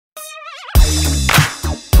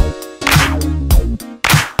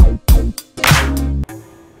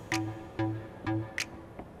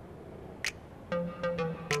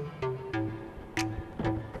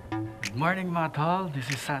morning mga tol, this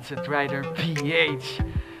is Sunset Rider PH.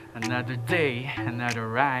 Another day, another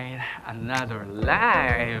ride, another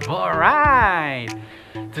life. Alright!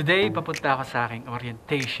 Today, papunta ako sa aking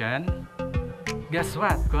orientation. Guess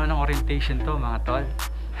what? Kung anong orientation to mga tol?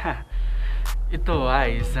 Ito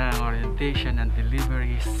ay isang orientation and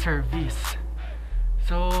delivery service.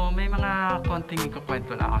 So, may mga konting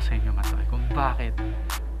ikukwento lang ako sa inyo mga tol kung bakit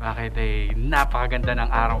ay napakaganda ng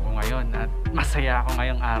araw ko ngayon at masaya ako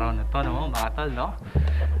ngayong araw na to, no, mga tol, no?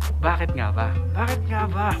 Bakit nga ba? Bakit nga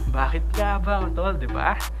ba? Bakit nga ba, mga tol, di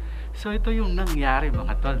ba? So, ito yung nangyari,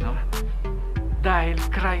 mga tol, no? Dahil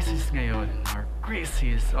crisis ngayon, or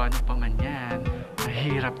crisis, o ano pa man yan,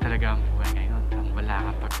 mahirap talaga ang buhay ngayon nang wala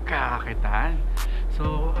kang pagkakakitaan.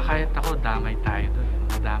 So, kahit ako, damay tayo dun.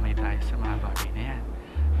 Nadamay tayo sa mga bagay na yan.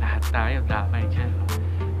 Lahat tayo, damay dyan, no?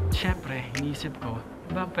 Siyempre, iniisip ko,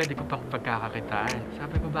 ba pwede ko pang pagkakakitaan?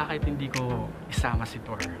 Sabi ko, bakit hindi ko isama si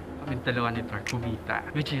Tor? Kaming dalawa ni Tor, kumita.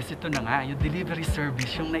 Which is, ito na nga, yung delivery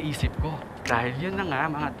service yung naisip ko. Dahil yun na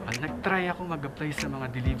nga, mga tol, nag-try ako mag-apply sa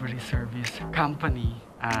mga delivery service company.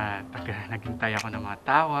 At naghintay ako ng mga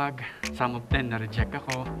tawag. Some of them, na-reject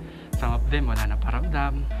ako. Some of them, wala na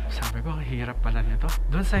paramdam. Sabi ko, ang hirap pala nito.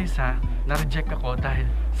 Doon sa isa, na-reject ako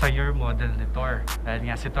dahil sa year model ni Tor. Dahil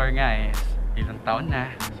nga si Tor nga is ilang taon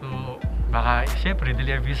na. So, baka, syempre,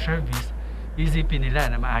 delivery service, isipin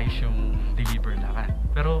nila na maayos yung deliver lakan.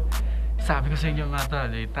 Pero, sabi ko sa inyo mga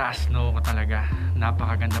tol, taas no ko talaga.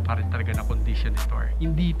 Napakaganda pa rin talaga na condition ni Tor.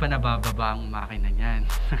 Hindi pa nabababa ang makina niyan.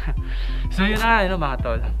 So, yun na nga, mga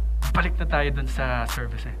tol. Balik na tayo dun sa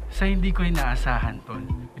service. Sa hindi ko inaasahan, tol.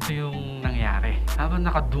 Ito yung nangyari. Habang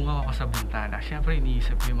nakadungaw ako sa bintana, syempre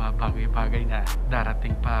iniisip ko yung mga bagay-bagay na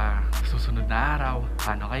darating pa susunod na araw.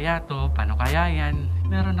 Paano kaya to? Paano kaya yan?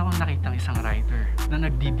 Meron akong nakitang isang rider na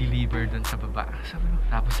nagdi-deliver dun sa baba.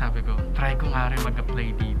 Sabi ko, try ko nga rin mag-apply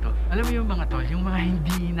dito. Alam mo yung mga tol, yung mga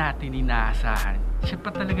hindi natin inaasahan, siya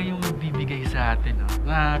pa talaga yung magbibigay sa atin. No?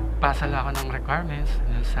 Nagpasa lang ako ng requirements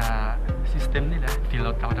sa system nila. Fill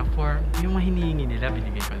out ako ng form. Yung mga hinihingi nila,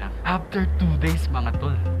 binigay ko lang. After 2 days, mga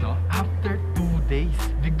tol, no? After 2 days,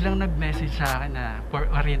 biglang nag-message sa akin na for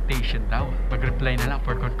orientation daw. Mag-reply na lang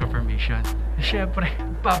for confirmation. Siyempre,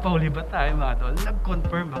 papauli ba tayo, mga tol?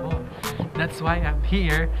 Nag-confirm ako. That's why I'm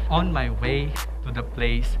here on my way to the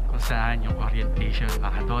place kung saan yung orientation,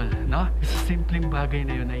 mga tol, no? Isa simpleng bagay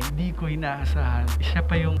na yun na hindi ko inaasahan. Siya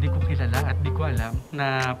pa yung di ko kilala at di ko alam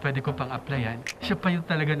na pwede ko pang applyan. Siya pa yung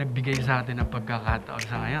talaga nagbigay sa atin ng pagkakataon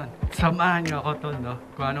sa ngayon. Samahan niyo ako, tol, no?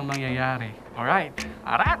 Kung anong mangyayari. Alright!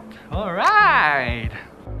 Arat! Alright!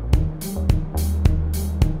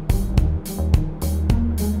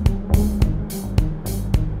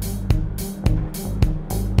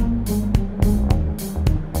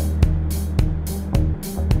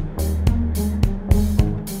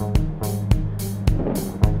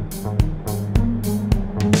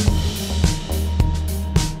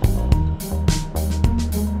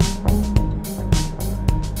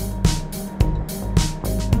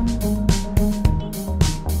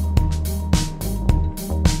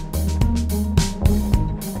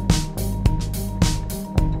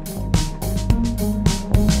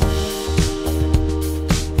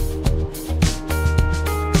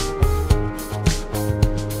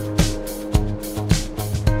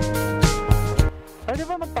 Pwede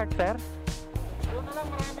ba mag-park, sir? Doon na lang,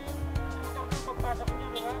 maraming pagpasok niya,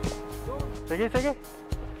 di ba? Sige, sige.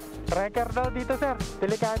 Tracker daw dito, sir.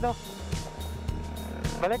 Delikado.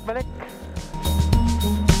 Balik, balik.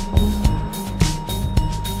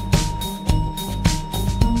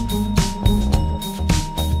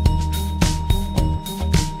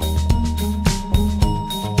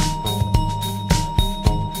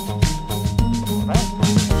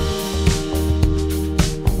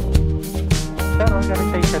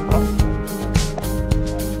 Organization po.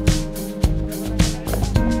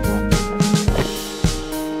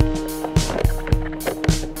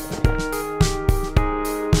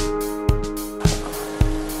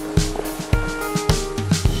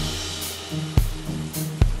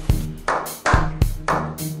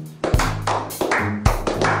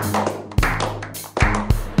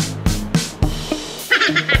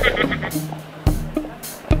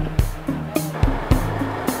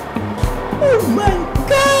 Oh my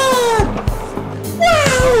God!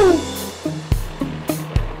 Wow!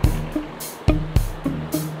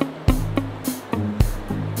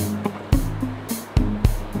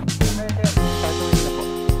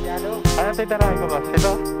 Ano titirahin ko, boss?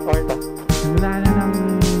 Ito? O ito? Simula na ng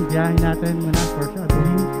biyahe natin muna for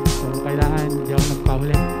shadowing. So kailangan hindi ako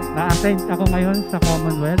magpahuli. Na-assign ako ngayon sa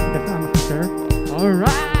Commonwealth kasama si Sir.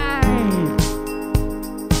 Alright!